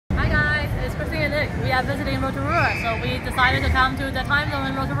we are visiting Rotorua, so we decided to come to the Timezone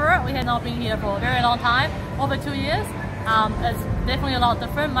in Rotorua. We had not been here for a very long time, over 2 years. It's definitely a lot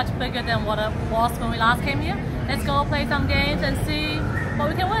different, much bigger than what it was when we last came here. Let's go play some games and see what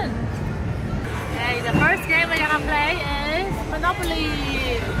we can win. Okay, the first game we're gonna play is Monopoly.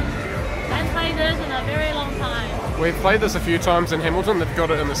 I haven't played this in a very long time. We've played this a few times in Hamilton. They've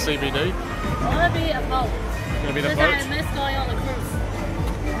got it in the CBD. It's gonna be a boat. It's gonna be the Because boat. I miss going on the cruise.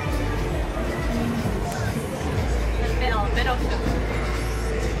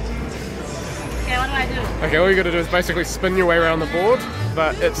 Okay, what do I do? Okay, all you got to do is basically spin your way around the board,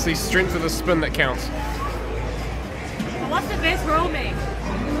 but it's the strength of the spin that counts. What's the best roll mean?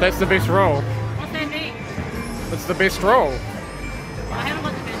 That's the best roll. What's that mean? It's the best roll. I haven't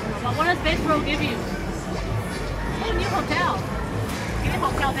got the best roll, but what does best roll give you? Oh, new hotel. Get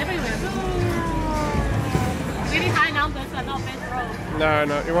hotels everywhere. Really high numbers, but not best roll.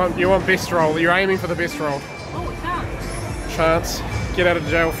 No, you want best roll. You're aiming for the best roll. Oh, chance. Chance. Get out of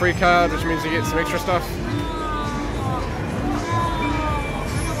jail free card, which means you get some extra stuff.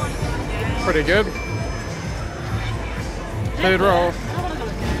 Pretty good. Third roll.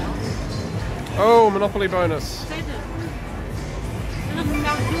 Oh, Monopoly bonus. It doesn't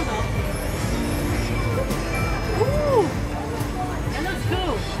sound cool though. Ooh! That looks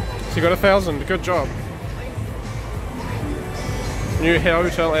cool. So you got 1,000. Good job. New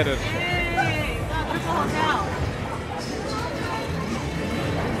hotel added. Yay! Got a triple hotel.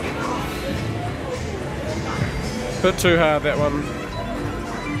 Bit too hard, that one.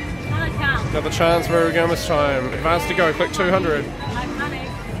 Another count. Got the chance where we're going this time. Advance to go, click 200. Like money.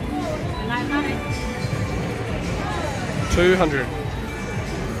 Like money. 200.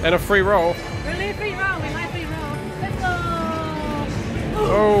 And a free roll. Really free roll. We like free roll. Let's go.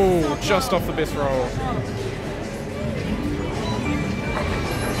 Oh, just off the best roll.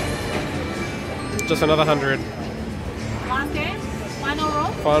 Just another 100. Last game. Final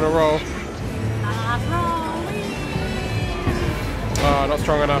roll. Final roll. Last roll. Oh, not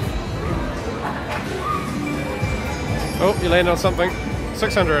strong enough. Oh, you landed on something.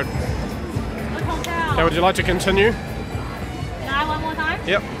 600. Good hotel. Now, would you like to continue? Can I one more time?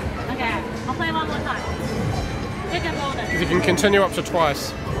 Yep. Okay. I'll play one more time. Pick a bonus. You can continue up to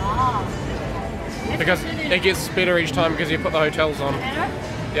twice. Oh. Because it gets better each time because you put the hotels on. Better?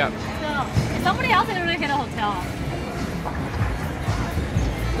 Yeah. So, if somebody else can really get a hotel.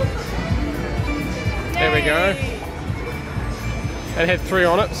 There we go. Yay. It had 3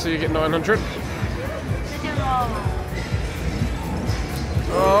 on it, so you get 900. Second roll.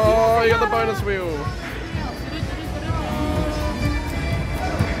 Oh, you got the bonus wheel.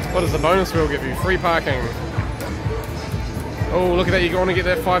 What does the bonus wheel give you? Free parking. Oh, look at that, you want to get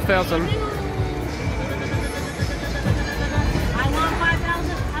that 5,000. I won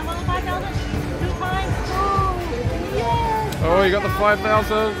 5,000. I won 5,000 2 times. Oh, yes. Oh, you got the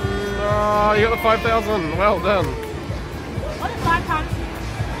 5,000. Oh, you got the 5,000. Well done. What is 5 times?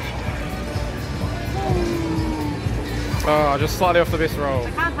 Oh, just slightly off the best roll. I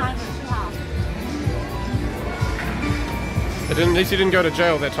can't time it. It's too hard. At least you didn't go to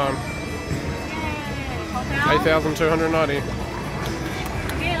jail that time. Hotel. 8,290.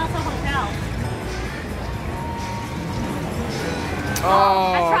 Yeah, also hotel.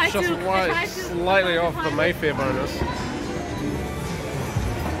 Oh, I tried just to- I right, tried to- slightly off the Mayfair bonus.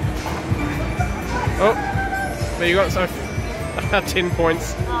 Oh, but you got so 10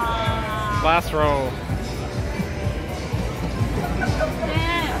 points. Last roll.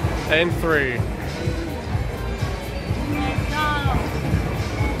 Yeah. And 3. Let's go.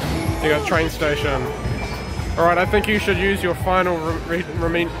 You got train station. Alright, I think you should use your final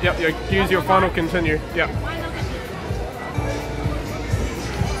use your final continue. Yep. Why not get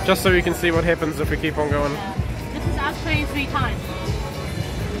this? Just so you can see what happens if we keep on going. This is us playing 3 times.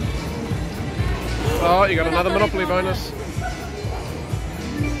 Oh, you got another Monopoly bonus.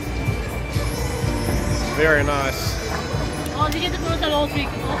 Very nice. Oh, you get the bonus at all three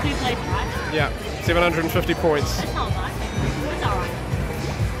places, right? Yeah, 750 points. That's not bad. That's alright.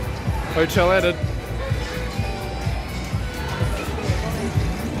 Hotel added.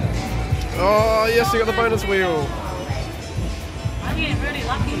 Oh, yes, you got the bonus wheel. I'm getting really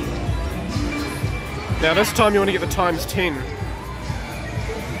lucky. Now this time you want to get the times 10.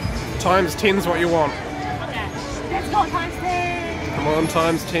 Times 10's what you want. Okay. Let's go times 10. Come on,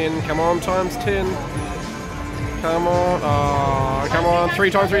 times 10. Come on, times 10. Come on. Oh, come on. 3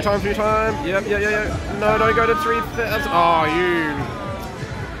 times, 3 times, 3 times. Yep. No, don't go to 3,000. Oh, you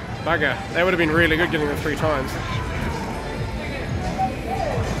bugger. That would have been really good getting the 3 times.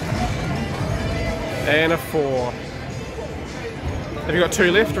 And a 4. Have you got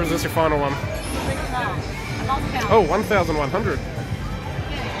 2 left, or is this your final one? Oh, 1,100.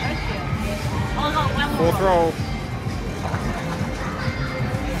 Fourth roll.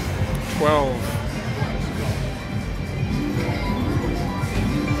 12.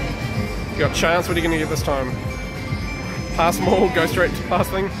 You got a chance. What are you going to get this time? Pass them all, go straight to pass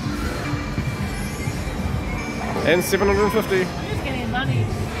thing. And 750. I'm just getting money.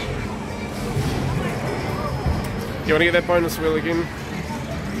 You want to get that bonus wheel again?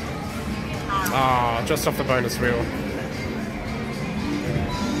 Ah, just off the bonus wheel.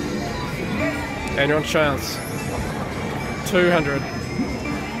 And you're on chance. 200.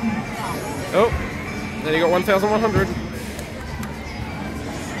 Oh, then you got 1,100.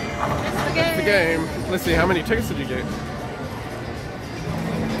 That's the game. Let's see, how many tickets did you get?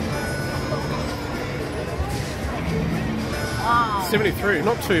 Wow. 73,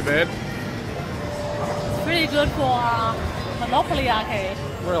 not too bad. It's pretty good for Monopoly arcade.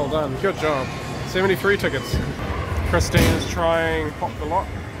 Well done, good job. 73 tickets. Christine is trying Pop the Lock.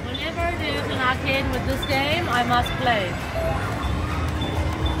 Whenever there's an arcade with this game, I must play.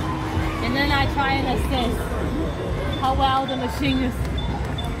 And then I try and assess how well the machine is.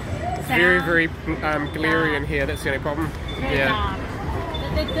 Very glary in here, that's the only problem. Very dark.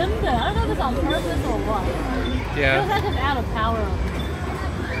 They dimmed it. I don't know if it's on purpose or what. Yeah. It feels like it's out of power.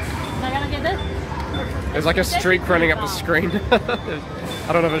 Am I gonna get this? There's like a streak running up the screen. I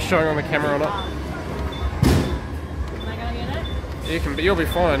don't know if it's showing on the camera or not. Am I gonna get it? You can, you'll be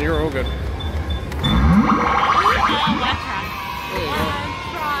fine. You're all good.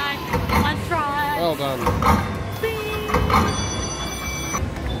 One try. Well done.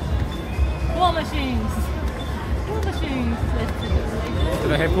 Claw machines. Claw machines. Do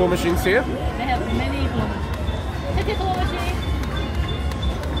they have claw machines here? They have many claw machines. Take a claw machine.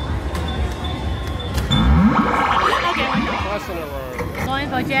 Okay, Twice in a row. going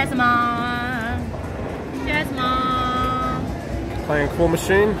for Jasmine. Jasmine. Playing claw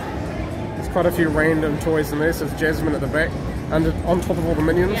machine. There's quite a few random toys in there. So there's Jasmine at the back, on top of all the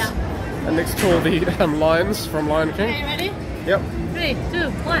minions, and next to all the lions from Lion King. Okay, ready? Yep. 3, 2,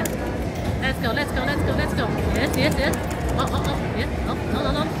 1. Let's go, let's go, let's go, let's go. Yes, yes, yes. Oh, yes. Oh,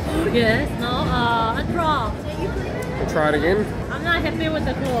 no. Yes, no, a draw. We'll try it again. I'm not happy with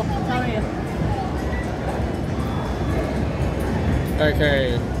the claw, I'm telling you.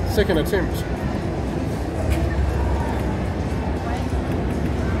 Okay, second attempt.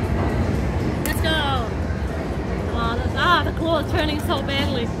 Let's go. The claw is turning so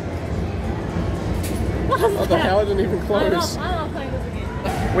badly. What is What the that? hell? It didn't even close. I'm not playing this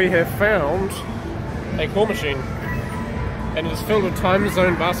again. We have found a claw machine, and it is filled with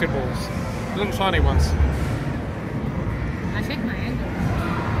Timezone basketballs, little tiny ones. I checked my angle.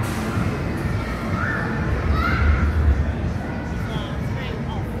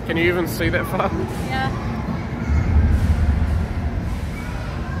 Can you even see that far? Yeah.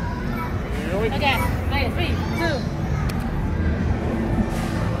 Okay, ready, 3, 2.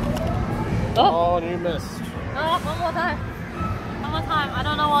 Oh, you missed. Oh, one more time. One more time. I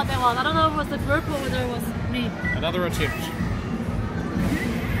don't know what that was. I don't know if it was the group or whether it was me. Another attempt.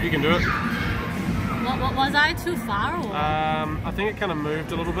 You can do it. What was I too far or? I think it kind of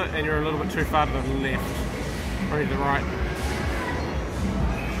moved a little bit, and you're a little bit too far to the left, or to the right.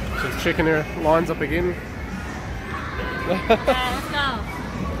 So it's checking their lines up again. Yeah, let's go.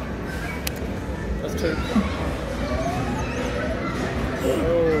 That's 2.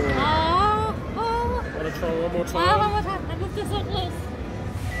 Oh. Want to try one more time? Oh, one more time. I moved it so close.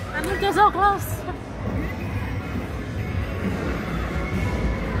 I moved it so close.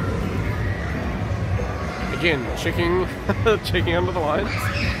 Again, checking under the lines.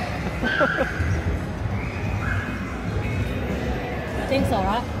 I think so,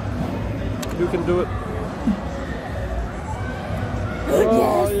 right? Who can do it?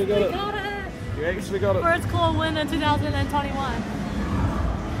 Oh, yes, you got we it. got it. You actually got it. First claw win in 2021.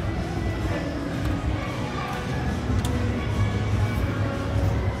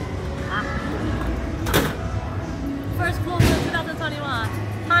 First claw win in 2021.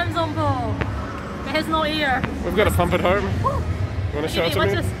 Timezone Pro. It has no ear. We've got to pump it home. Woo. You want to show it to Watch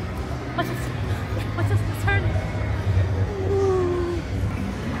me? this. Watch this. Watch this. It's turning.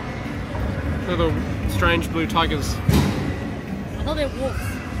 Little strange blue tigers. I thought they were wolves.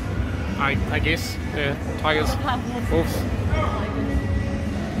 I guess. Yeah, tigers. Wolves.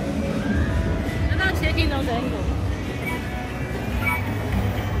 I'm not checking those angles.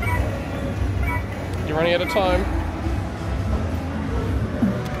 You're running out of time.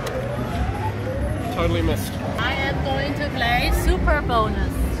 Totally missed. I am going to play Super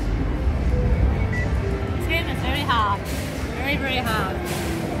Bonus. This game is very hard. Very, very hard.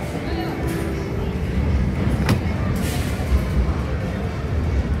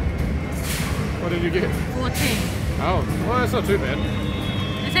 did you get? 14. Oh, well, that's not too bad.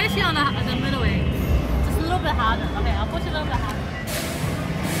 It's actually on the middle way. Just a little bit harder. Okay, I'll push it a little bit harder.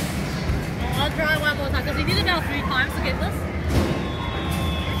 I'll try one more time because we did it about 3 times to get this.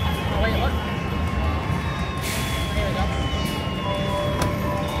 Oh, wait, what? Here we go.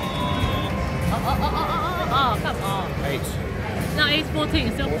 Oh, come on. 8. No, 8's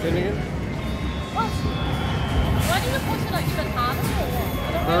 14. Still 14 again? What? Why do you push it like even harder or what?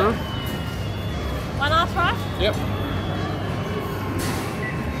 I don't know. One last try? Yep.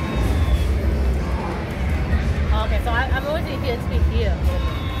 Okay, so I'm always here to be here.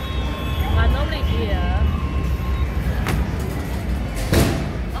 I'm normally here.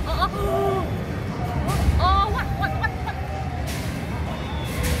 Oh, what?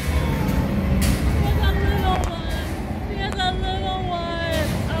 There's a little one.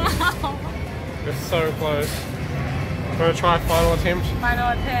 Oh. It's so close. I'm going to try final attempt. Final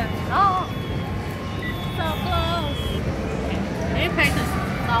attempt. Oh, so close. Okay, let me practice.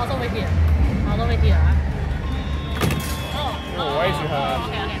 So I was over here. Oh, way too hard.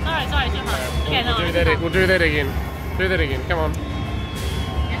 Okay. Sorry, too hard. Okay, We'll do that again. Do that again. Come on.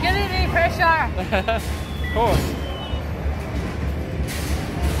 You're giving me pressure. Of course.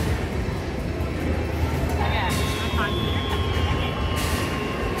 Okay, I'm fine.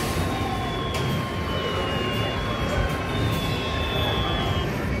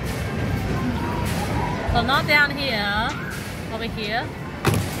 So not down here, over here.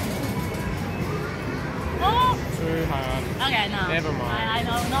 Oh! Too hard. Okay, no. Never mind. I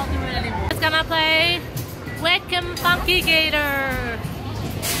know, not doing it anymore. He's gonna play Whack'em Funky Gator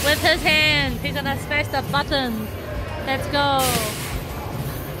with his hand. He's gonna smash the button. Let's go.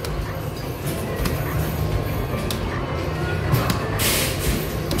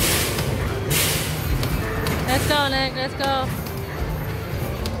 Let's go, Nick. Let's go.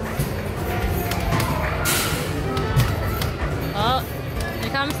 Oh,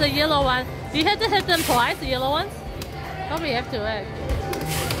 here comes the yellow one. Do you have to hit them twice, the yellow ones? Probably have to, eh?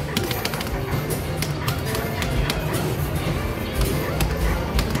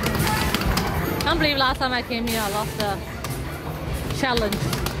 Can't believe last time I came here I lost the challenge.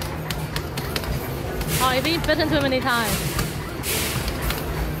 Oh, you've been bitten too many times.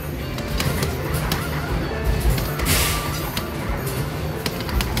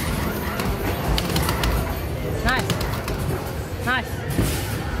 Nice.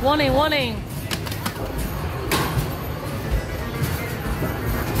 Warning.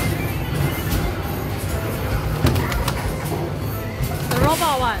 The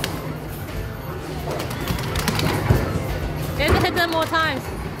robot one. You have to hit them more times.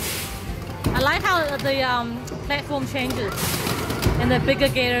 I like how the platform changes. And the bigger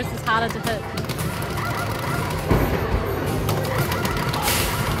gators is harder to hit.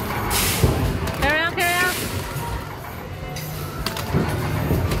 Carry on.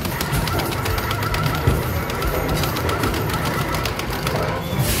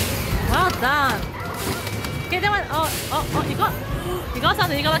 Well done. Okay, that one. Oh, you got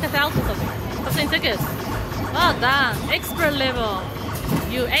something. You got like 1,000 something. Something tickets. Well done. Expert level.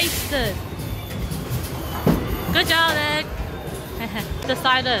 You aced it. Good job, Nick.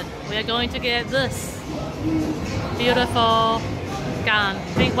 Decided we are going to get this beautiful gun.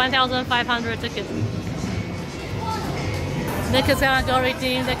 I think 1,500 tickets. Nick is gonna go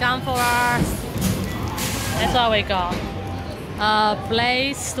redeem the gun for us. That's all we got.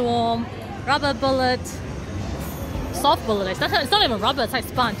 Blaze Storm, rubber bullet, soft bullet. It's not even rubber, it's like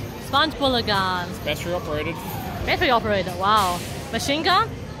sponge bullet gun. It's battery operated. Wow. Machine gun.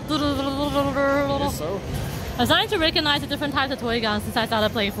 Yes, so. I'm starting to recognize the different types of toy guns since I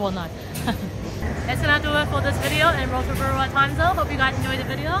started playing Fortnite. That's gonna do it for this video in Rotorua time zone. Hope you guys enjoyed the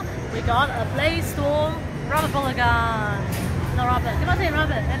video. We got a Blaze Storm rubber bullet gun. No rubber. Come on, say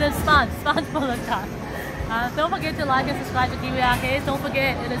rubber. And then sponge bullet gun. Don't forget to like and subscribe to Kiwi Arcades. Don't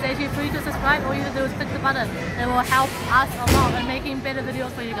forget, it is actually free to subscribe. All you have to do is click the button. It will help us a lot in making better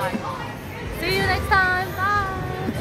videos for you guys. See you next time. Bye.